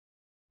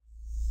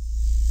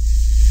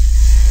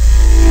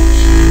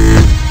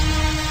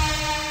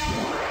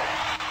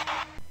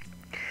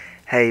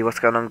Hey, what's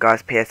going on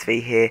guys,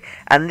 PSV here,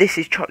 and this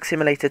is Truck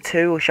Simulator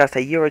 2, or should I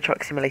say Euro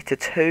Truck Simulator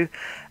 2.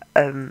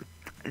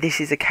 This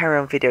is a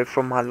carry-on video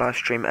from my live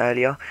stream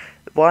earlier.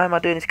 Why am I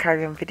doing this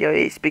carry-on video?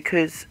 It's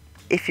because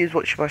if you was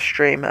watching my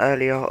stream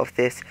earlier of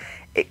this,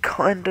 it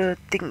kinda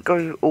didn't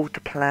go all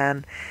to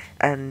plan,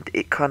 and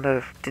it kind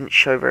of didn't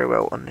show very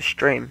well on the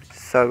stream.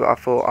 So I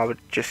thought I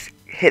would just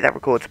hit that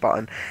record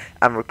button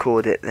and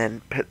record it,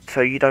 then so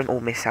you don't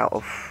all miss out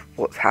of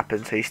what's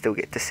happened, so you still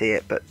get to see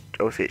it, but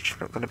obviously it's just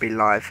not going to be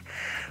live.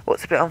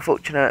 What's a bit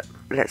unfortunate,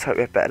 let's hope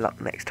we have better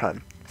luck next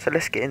time. So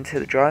let's get into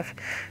the drive.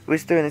 We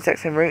was doing the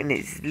exact same route, and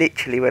it's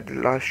literally where the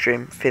live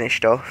stream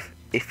finished off.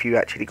 If you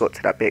actually got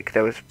to that bit, 'cause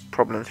there was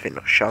problems with it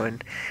not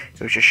showing.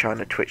 It was just showing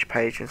the Twitch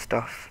page and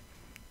stuff.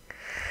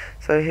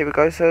 So here we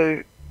go.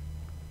 So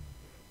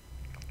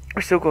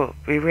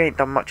we ain't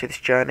done much of this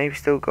journey. We've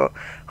still got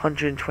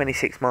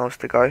 126 miles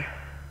to go.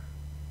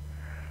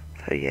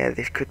 So yeah,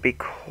 this could be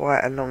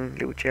quite a long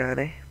little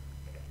journey.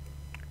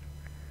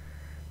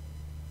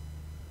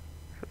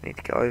 So we need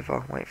to get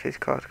over, wait for this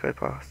car to go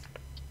past.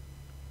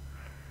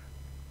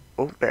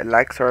 Oh, bit of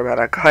lag, sorry about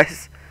that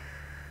guys.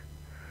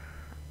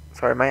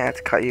 Sorry mate, I had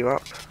to cut you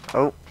up.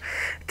 Oh,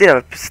 did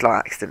have a slight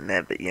accident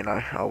there, but you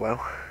know, oh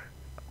well.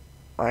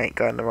 I ain't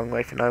going the wrong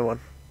way for no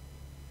one.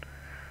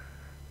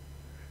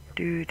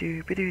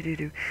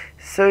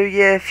 So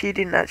yeah, if you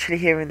didn't actually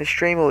hear in the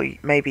stream, or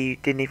maybe you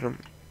didn't even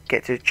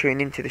get to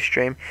tune into the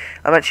stream,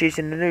 I'm actually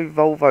using the new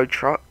Volvo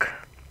truck.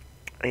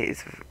 It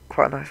is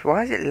quite nice.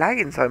 Why is it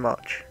lagging so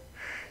much?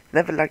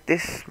 Never lagged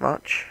this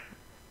much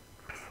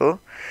before.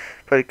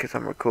 Probably because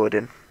I'm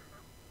recording.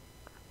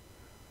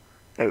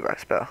 There we go,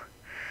 it's better.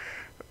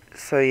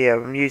 So yeah,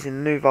 I'm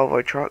using the new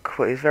Volvo truck,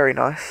 which is very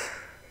nice.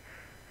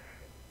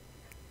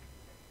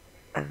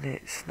 And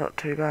it's not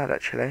too bad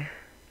actually.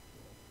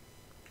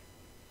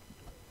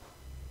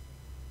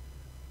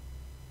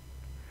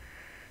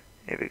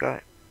 Here we go.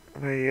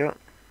 There you go.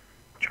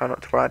 Try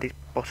not to ride his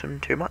bottom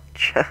too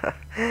much.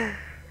 Here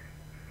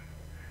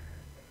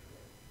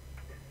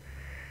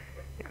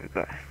we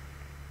go.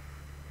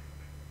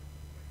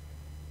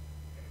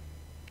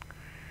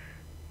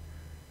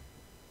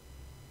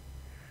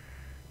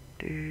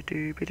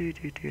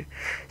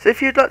 So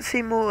if you'd like to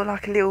see more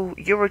like a little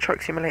Euro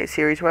Truck Simulator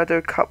series where I do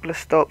a couple of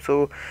stops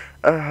or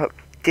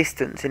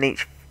distance in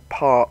each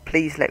part,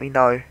 please let me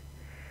know,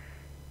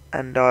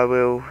 and I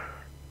will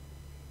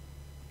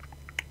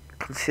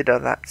consider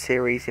that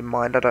series in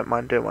mind. I don't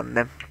mind doing one of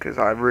them because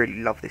I really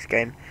love this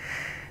game.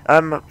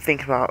 I'm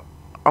thinking about,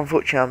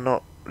 unfortunately I'm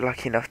not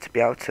lucky enough to be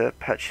able to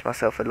purchase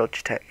myself a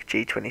Logitech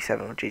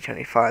G27 or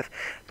G25,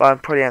 but I'm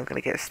probably going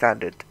to get a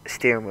standard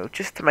steering wheel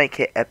just to make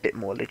it a bit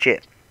more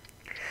legit.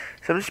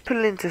 So I'm just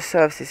pulling into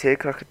services here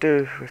because I could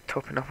do with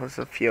topping up on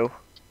some fuel.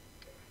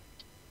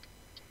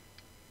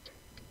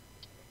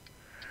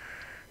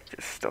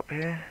 Just stop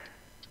here.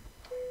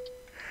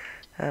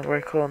 And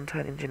brake on,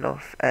 turn engine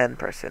off, and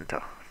press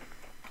enter.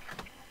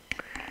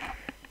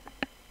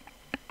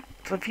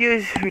 So for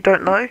you who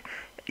don't know,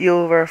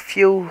 your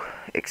fuel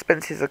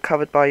expenses are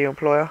covered by your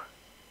employer.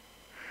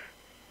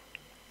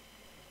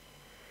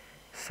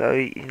 So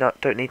you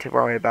don't need to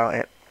worry about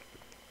it.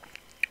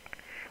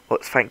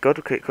 Thank God,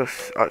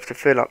 because I have to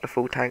fill up the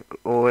full tank,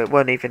 or it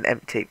weren't even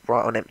empty,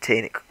 right on empty,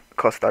 and it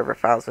cost over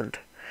 1,000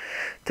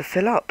 to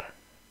fill up.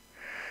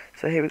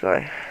 So here we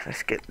go.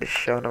 Let's get this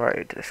show on the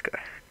road. Let's go.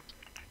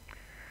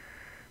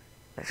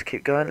 Let's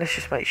keep going. Let's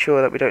just make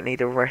sure that we don't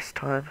need a rest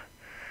time.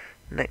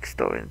 Next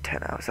door in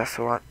 10 hours. That's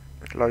alright.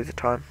 That's loads of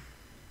time.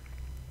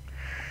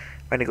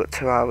 Only got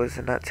 2 hours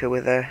and that till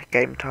we're there.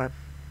 Game time.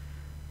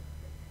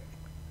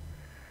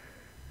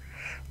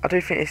 I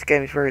do think this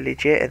game is very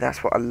legit, and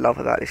that's what I love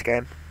about this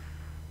game.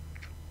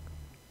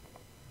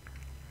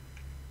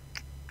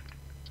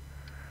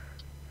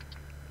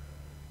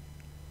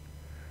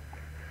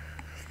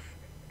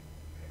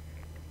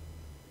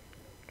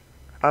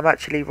 I'm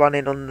actually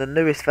running on the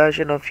newest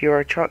version of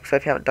Euro Truck, so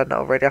if you haven't done that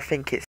already, I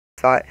think it's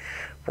like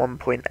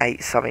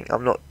 1.8 something.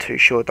 I'm not too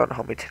sure, don't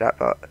hold me to that,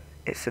 but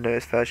it's the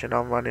newest version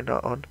I'm running it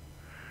on.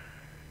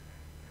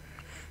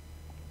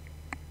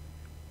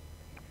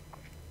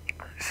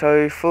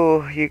 So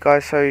for you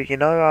guys, so you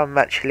know, I'm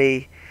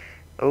actually,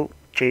 oh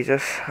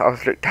Jesus, I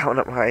was looked down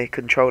at my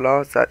controller. I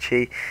was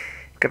actually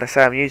gonna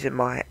say I'm using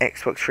my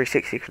Xbox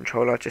 360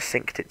 controller. I just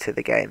synced it to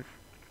the game,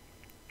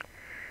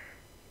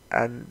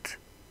 and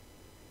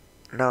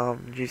now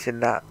I'm using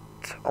that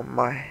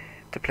on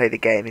to play the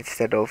game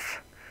instead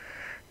of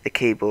the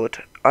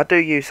keyboard. I do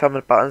use some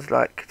of the buttons,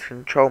 like to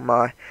control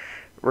my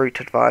route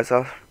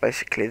advisor,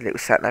 basically the little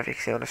sat nav you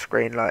can see on the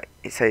screen, like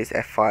it says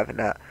F5 and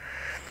that.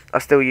 I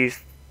still use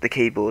the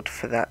keyboard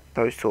for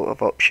those sort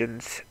of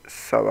options,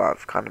 so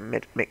I've kind of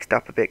mixed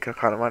up a bit because I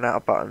kind of run out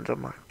of buttons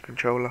on my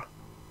controller.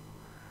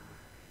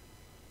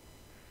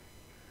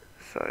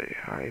 So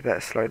I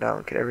better slow down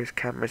because there is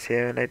cameras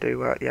here, and they do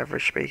work, the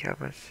average speed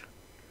cameras.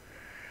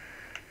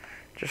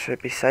 Just to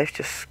be safe,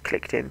 just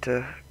clicked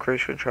into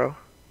cruise control.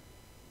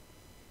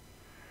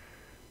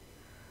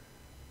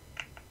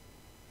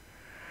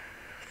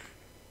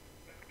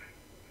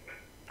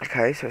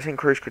 Okay, so it's in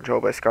cruise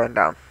control, but it's going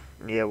down.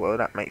 Yeah, well,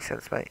 that makes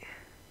sense, mate.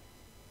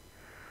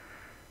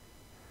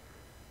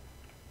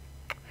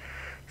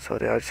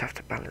 Sorry, I just have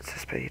to balance the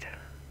speed.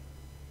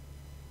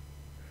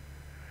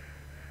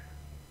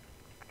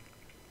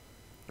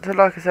 So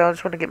like I said, I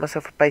just want to get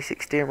myself a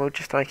basic steering wheel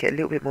just to make it a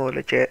little bit more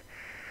legit.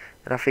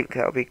 And I think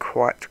that'll be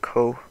quite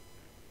cool.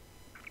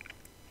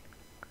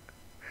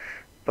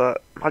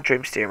 But my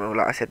dream steering wheel,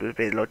 like I said, would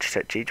be a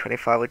Logitech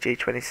G25 or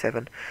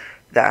G27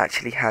 that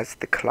actually has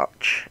the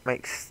clutch,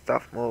 makes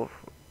stuff more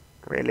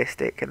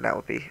realistic, and that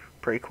would be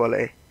pretty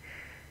quality.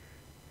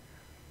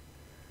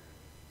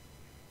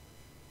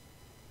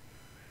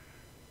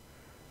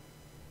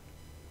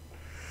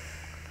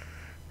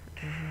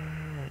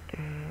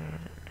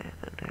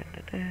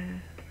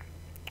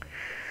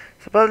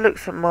 So by the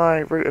looks of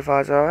my route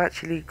advisor, I've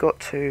actually got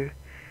to,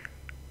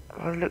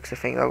 by the looks of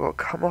things, I've got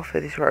to come off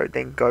of this road,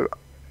 then go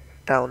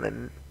down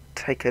and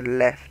take a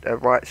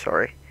right,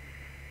 sorry.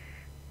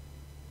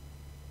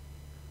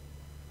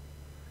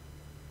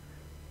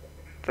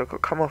 So I've got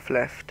to come off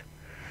left,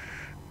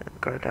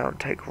 and go down,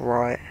 take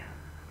right.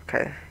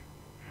 Okay.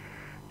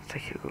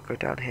 Go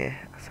down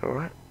here, that's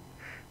alright.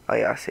 Oh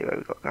yeah, I see where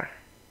we've got to go.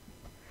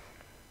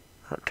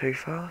 Not too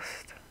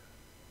fast.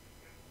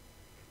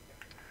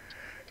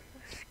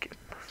 Let's give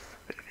us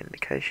a bit of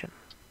indication.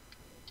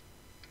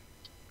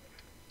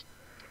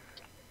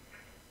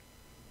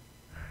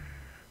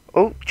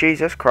 Oh,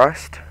 Jesus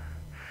Christ.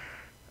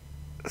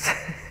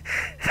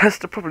 That's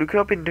the problem, because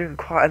I've been doing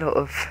quite a lot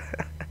of...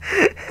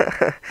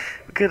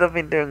 because I've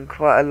been doing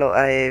quite a lot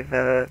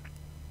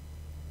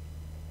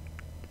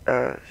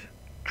of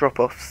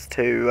drop-offs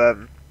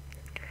to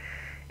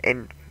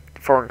in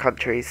foreign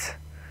countries.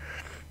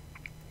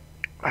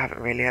 I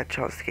haven't really had a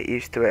chance to get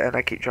used to it, and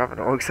I keep driving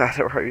on the wrong side of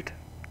the road.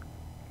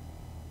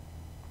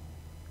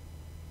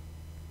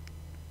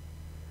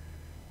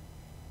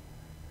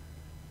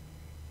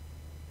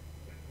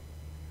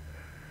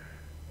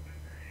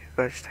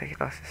 But just take it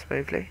nice and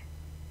smoothly.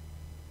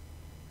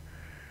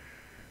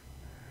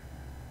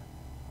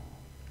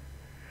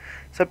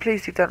 So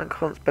please leave down in the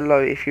comments below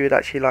if you would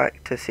actually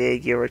like to see a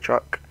Euro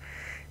Truck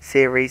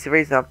series. The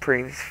reason I'm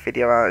putting this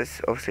video out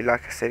is obviously,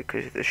 like I said,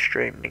 because the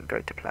stream didn't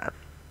go to plan.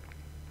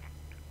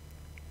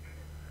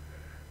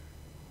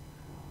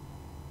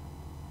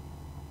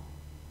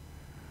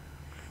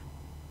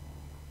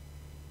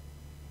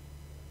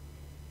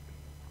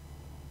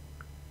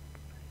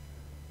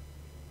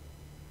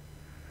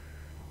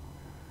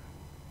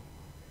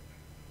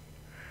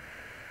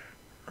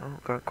 I'm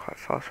going quite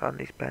fast around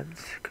these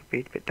bends. Could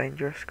be a bit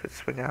dangerous, could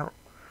swing out.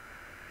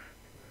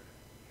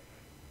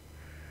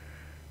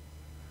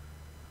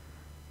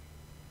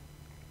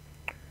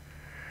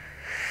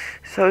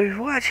 So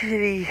what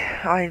actually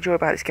I enjoy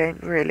about this game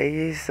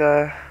really is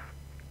that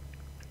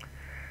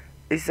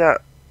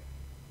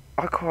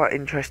I'm quite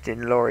interested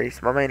in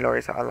lorries. My main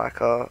lorries that I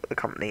like are the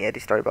company Eddie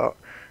Stobart.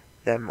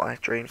 They're my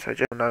dream, so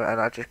just know. And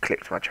I just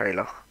clipped my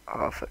trailer.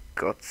 Oh, for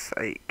God's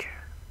sake!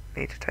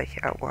 Need to take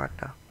it out wide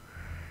now.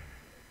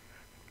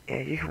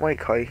 Yeah, you can wait,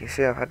 Kyle. You can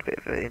see I've had a bit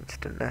of an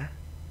incident there.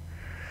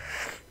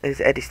 There's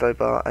Eddie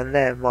Stobart, and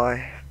they're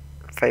my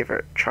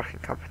favourite trucking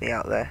company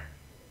out there.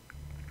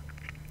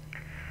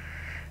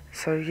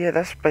 So yeah,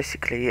 that's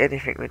basically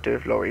anything we do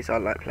with lorries I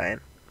like playing,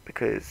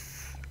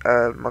 because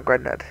my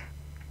granddad,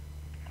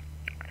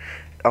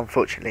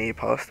 unfortunately he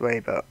passed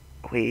away, but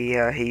he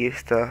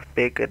used to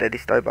be a good Eddie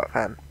Stobart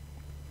fan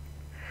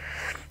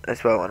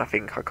as well, and I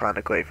think I kind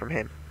of got it from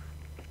him.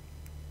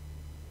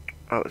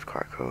 That was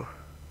quite cool.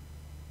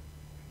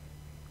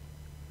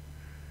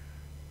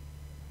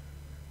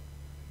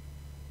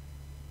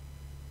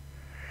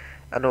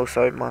 And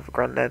also my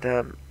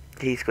granddad,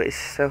 he's got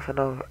himself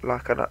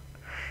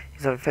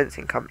his own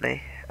fencing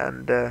company,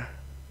 and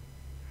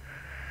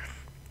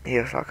he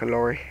has like a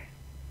lorry,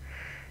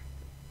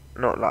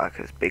 not like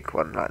a big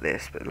one like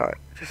this, but like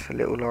just a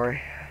little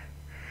lorry.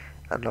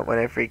 And like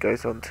whenever he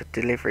goes on to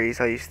deliveries,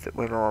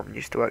 when my mum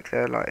used to work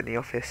there, like in the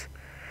office,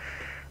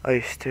 I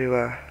used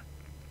to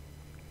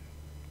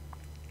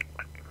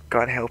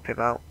go and help him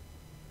out,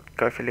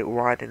 go for a little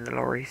ride in the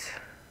lorries,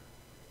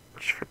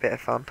 just for a bit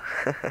of fun.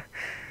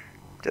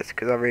 Just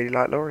because I really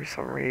like lorries, for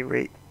some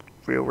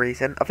real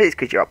reason. I think it's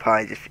because you're up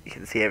high, you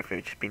can see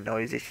everything, just be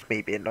nosy. It's just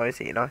me being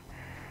nosy, you know.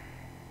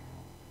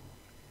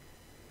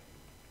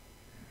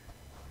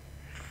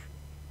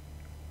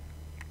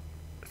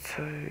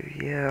 So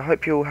yeah, I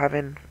hope you're all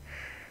having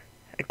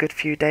a good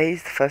few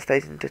days. The first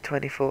days into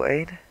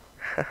 2014.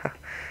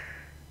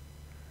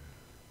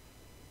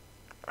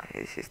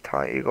 This is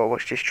tight. You gotta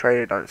watch this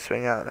trailer don't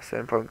swing out. That's the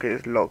only problem, because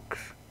it's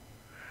logs.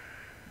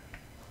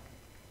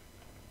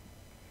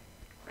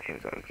 Here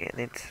we go,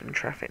 getting into some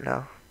traffic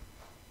now.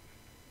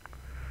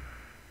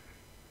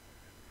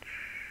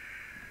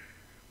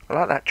 I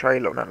like that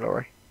trailer on that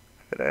lorry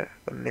over there,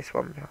 on this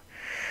one,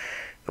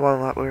 the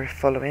one that we're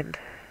following.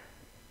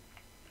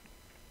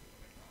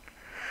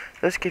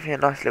 Let's give you a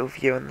nice little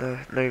view on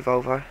the new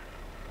Volvo.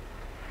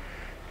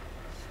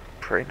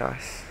 Pretty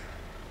nice.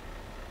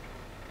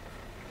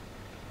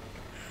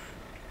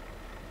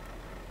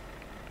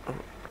 Oh,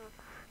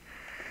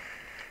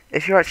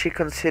 if you're actually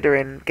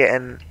considering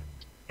getting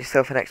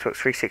yourself an Xbox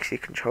 360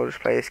 controller to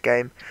play this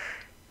game,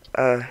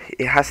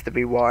 it has to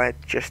be wired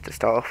just to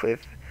start off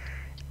with.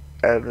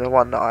 The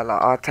one that I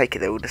like, I take it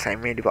they're all the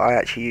same really, but I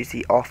actually use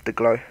the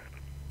Afterglow.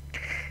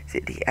 Is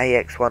it the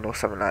AX1 or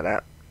something like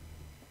that?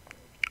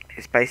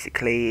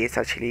 It's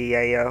actually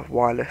a a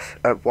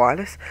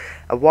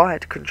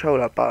wired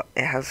controller, but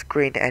it has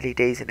green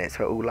LEDs in it,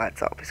 so it all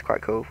lights up. It's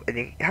quite cool, and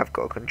you have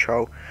got a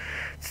control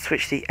to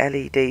switch the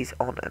LEDs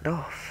on and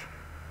off.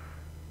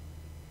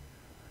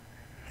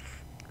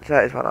 So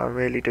that is one I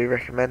really do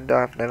recommend.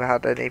 I've never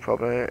had any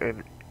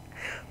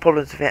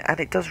problems with it, and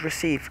it does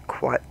receive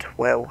quite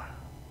well.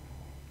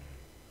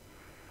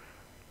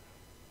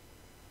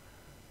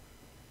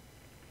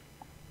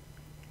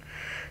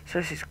 So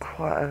this is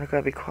going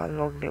to be quite a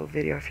long little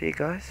video for you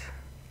guys.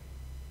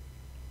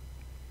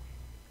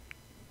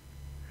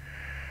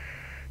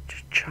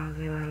 Just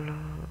chugging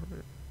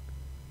along.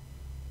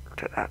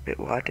 Took that bit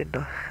wide, didn't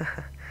I?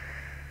 I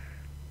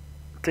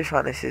do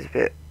find this is a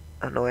bit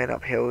annoying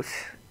up hills.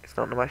 It's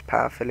not the most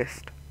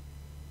powerfulest.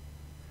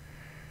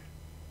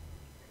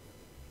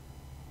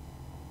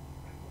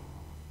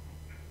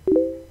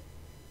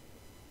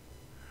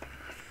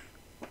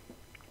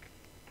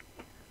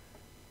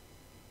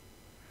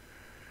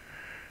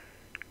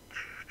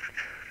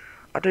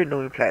 I do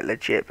normally play it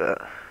legit, but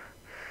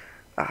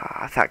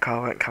if that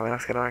car weren't coming, I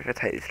was going to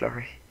overtake this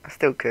lorry. I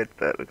still could,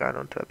 but we're going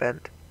onto a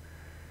bend.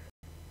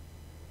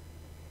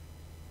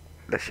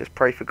 Let's just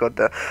pray for God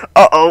that...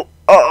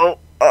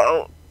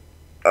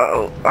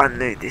 I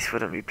knew this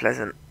wouldn't be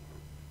pleasant.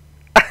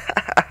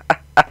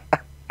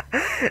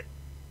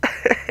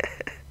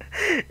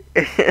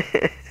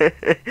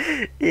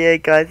 Yeah,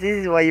 guys, this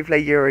is why you play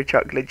Euro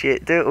Truck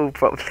legit. Do it all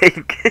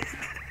properly.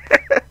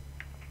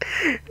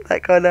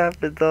 That kind of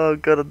happens. Oh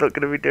god, I'm not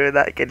going to be doing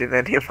that again in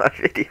any of my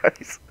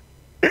videos.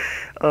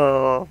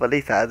 Oh, but at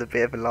least I had a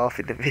bit of a laugh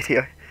in the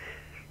video.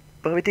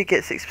 But we did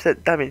get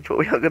 6% damage, but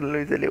we are going to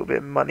lose a little bit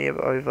of money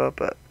over,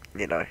 but,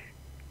 you know.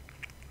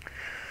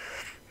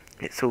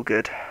 It's all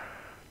good.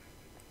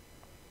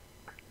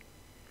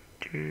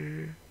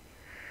 The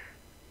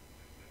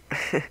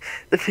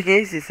thing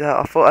is that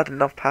I thought I had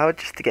enough power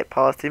just to get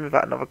past him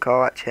without another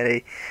car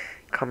actually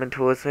coming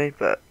towards me,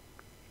 but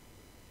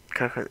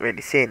I couldn't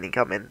really see anything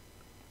coming.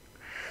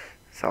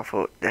 So I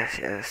thought,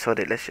 sod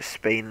it, let's just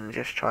speed and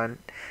just try and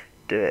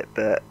do it.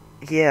 But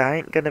yeah, I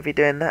ain't gonna be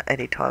doing that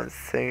anytime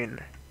soon.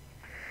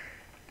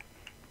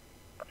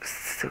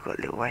 Still got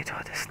a little way to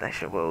our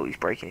destination. Well, he's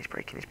braking.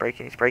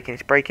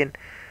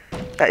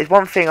 That is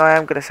one thing I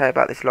am gonna say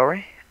about this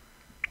lorry.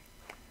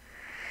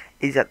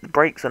 Is that the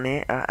brakes on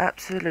it are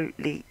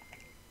absolutely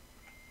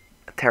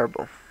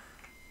terrible.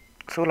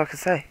 That's all I can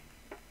say.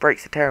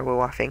 Brakes are terrible,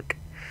 I think.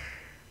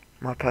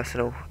 My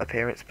personal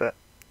appearance, but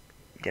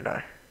you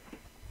know.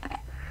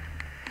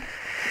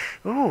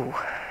 Ooh.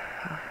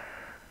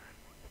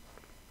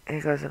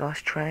 Here goes a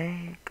nice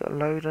train. Got a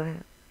load on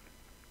it.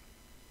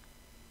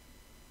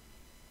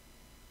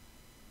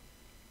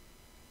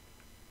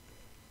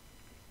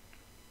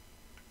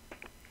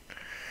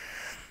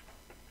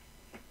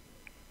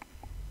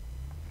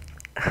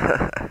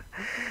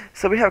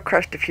 So we have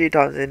crashed a few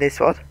times in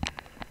this one.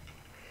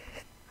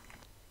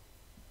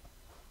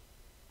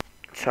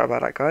 Sorry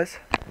about that, guys.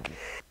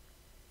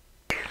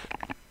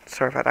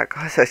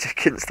 I just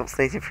couldn't stop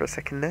sneezing for a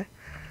second there.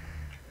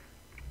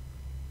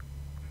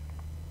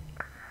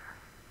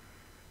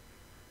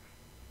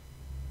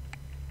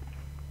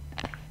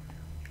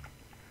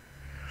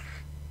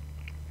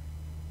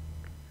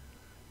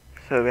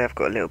 So we have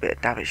got a little bit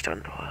of damage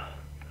done to our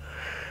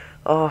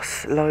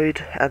arse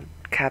load and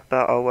cab,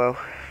 but oh well,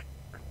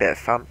 bit of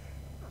fun.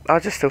 I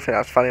just still think that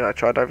was funny when I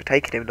tried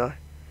overtaking him though.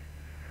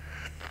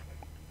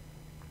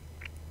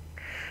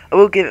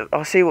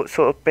 I'll see what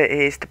sort of bit it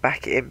is to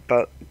back it in,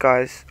 but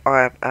guys,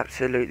 I am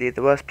absolutely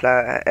the worst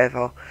player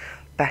ever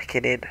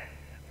backing in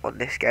on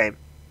this game.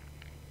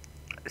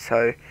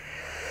 So,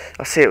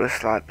 I'll see what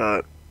it's like,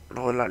 but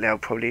more likely I'll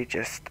probably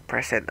just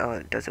press enter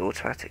and it does it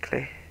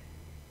automatically.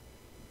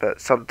 But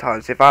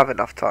sometimes, if I have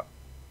enough time...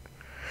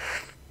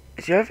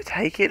 Is he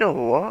overtaking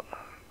or what?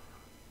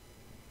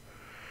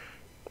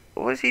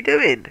 What is he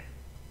doing?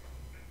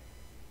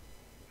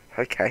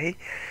 Okay.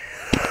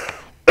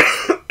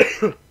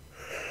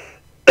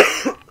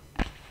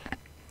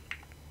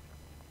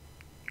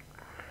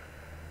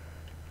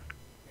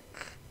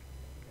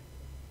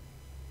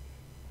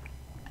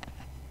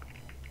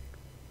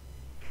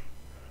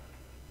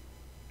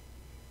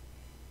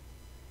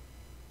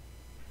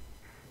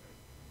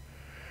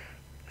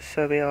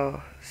 So we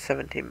are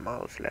 17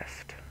 miles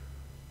left.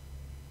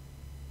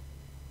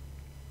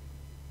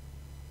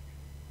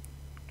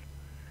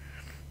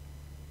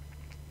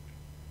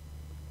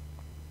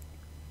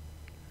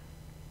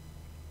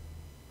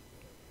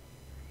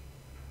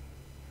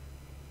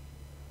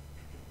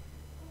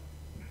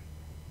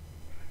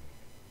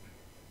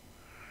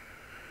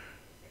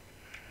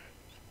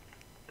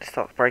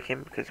 Stop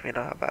braking because we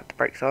know how bad the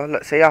brakes are.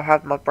 Look, see, I've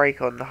had my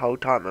brake on the whole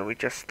time and we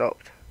just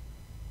stopped.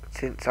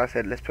 Since I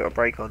said let's put a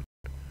brake on.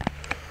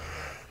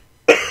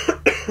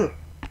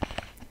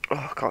 Oh,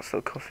 I can't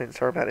stop coughing.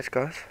 Sorry about this,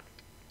 guys.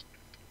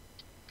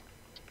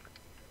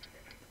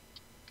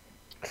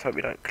 Let's hope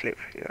we don't clip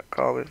that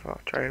car with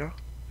our trailer.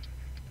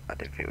 I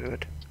didn't think we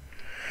would.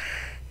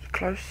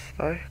 Close,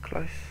 though.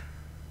 Close.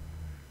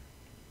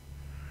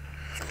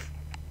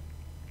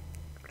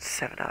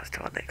 7 hours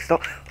to our next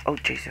stop. Oh,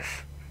 Jesus.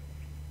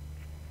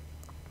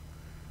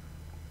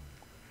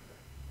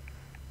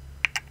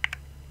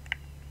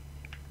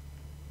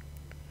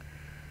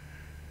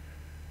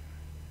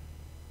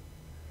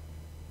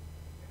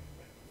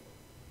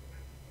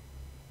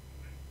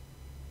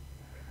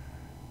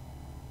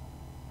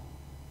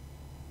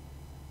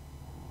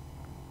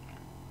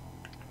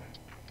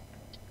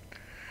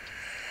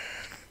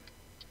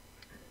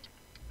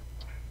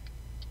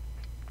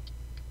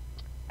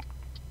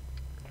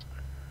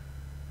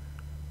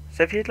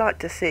 So if you'd like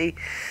to see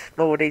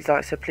more of these, like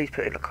I said, please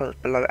put it in the comments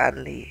below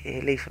and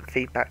leave some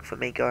feedback for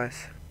me,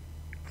 guys.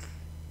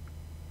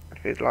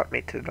 If you'd like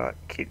me to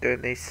keep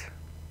doing these,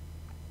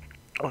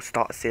 or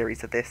start a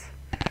series of this.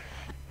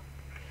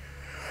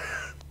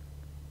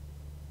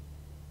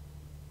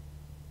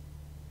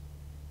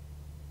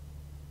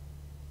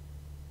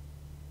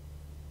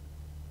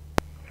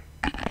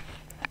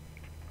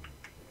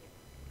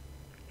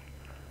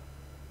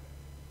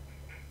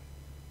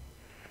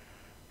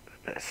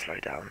 Better slow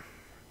down.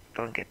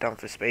 Don't get done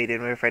for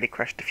speeding. We've already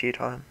crashed a few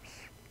times.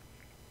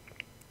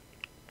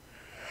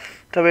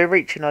 So we're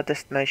reaching our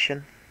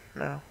destination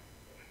now.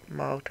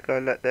 Mile to go.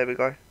 Look, there we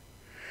go.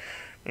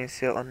 You can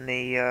see it on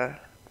the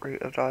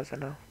route advisor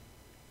now.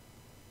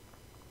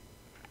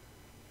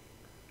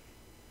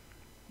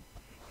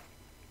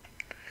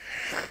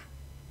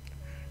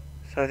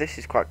 So this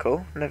is quite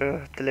cool.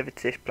 Never delivered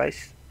to this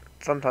place.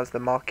 Sometimes the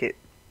market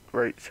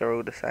routes are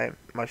all the same.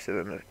 Most of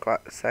them are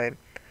quite the same.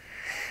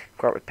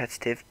 Quite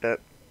repetitive,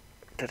 but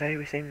today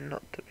we seem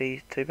not to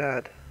be too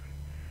bad.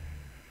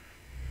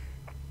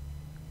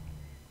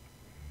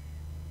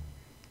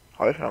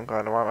 Hopefully I'm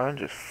going the right way. I'm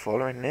just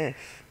following this.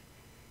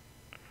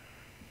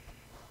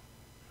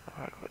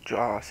 I've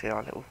got I see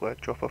our little word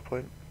drop off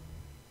point.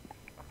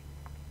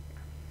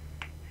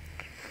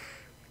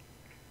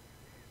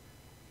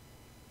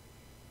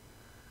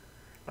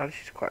 Oh, this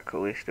is quite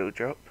cool. This little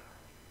drop.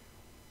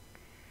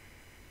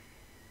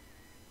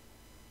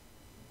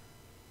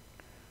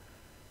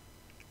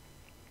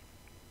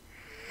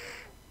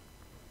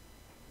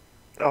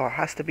 Oh, it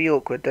has to be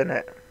awkward, doesn't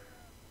it?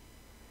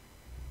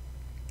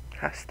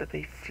 Has to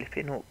be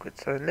flipping awkward.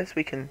 So unless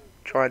we can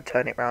try and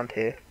turn it round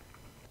here.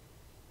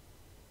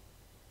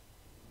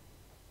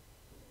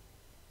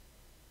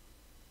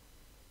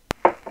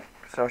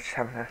 So I was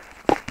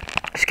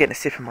just getting a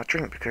sip of my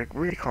drink because I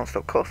really can't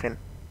stop coughing.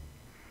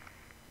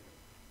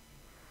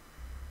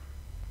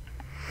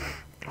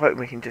 I hope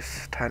we can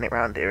just turn it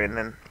round here and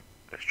then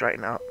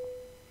straighten up.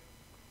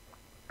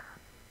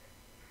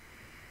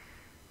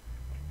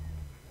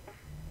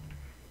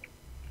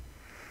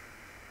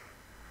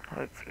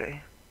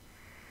 Hopefully.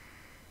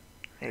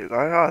 Here we go.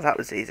 Oh, that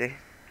was easy.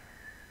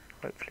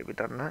 Hopefully we've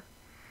done that.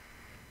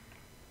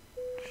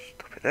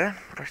 Stop it there.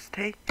 Press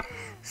T.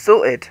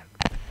 Sorted.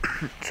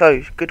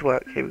 So, good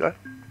work. Here we go.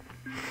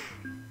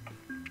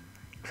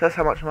 So that's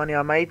how much money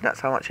I made.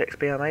 That's how much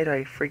XP I made.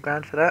 I paid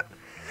 £3 for that.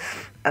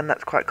 And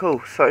that's quite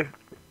cool. So,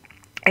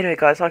 anyway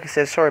guys, like I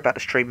said, sorry about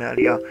the stream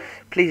earlier.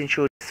 Please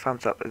ensure to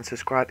thumbs up and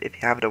subscribe if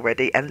you haven't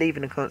already. And leave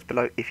in the comments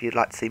below if you'd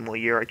like to see more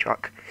Euro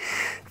Truck.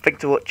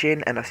 Thanks for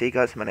watching, and I'll see you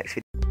guys in my next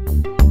video.